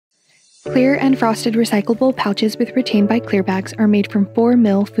Clear and frosted recyclable pouches with Retain by ClearBags are made from 4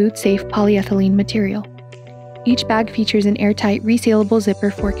 mil food-safe polyethylene material. Each bag features an airtight, resealable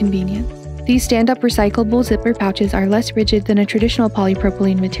zipper for convenience. These stand-up recyclable zipper pouches are less rigid than a traditional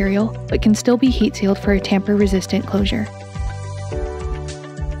polypropylene material, but can still be heat-sealed for a tamper-resistant closure.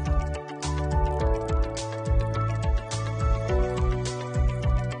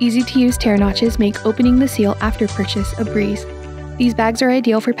 Easy-to-use tear notches make opening the seal after purchase a breeze. These bags are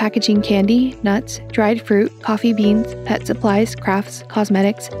ideal for packaging candy, nuts, dried fruit, coffee beans, pet supplies, crafts,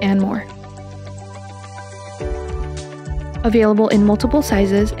 cosmetics, and more. Available in multiple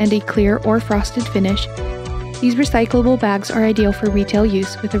sizes and a clear or frosted finish, these recyclable bags are ideal for retail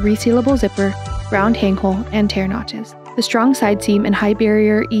use with a resealable zipper, round hang hole, and tear notches. The strong side seam and high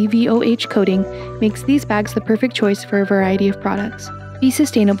barrier EVOH coating makes these bags the perfect choice for a variety of products. Be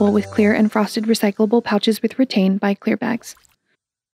sustainable with clear and frosted recyclable pouches with Retain by ClearBags.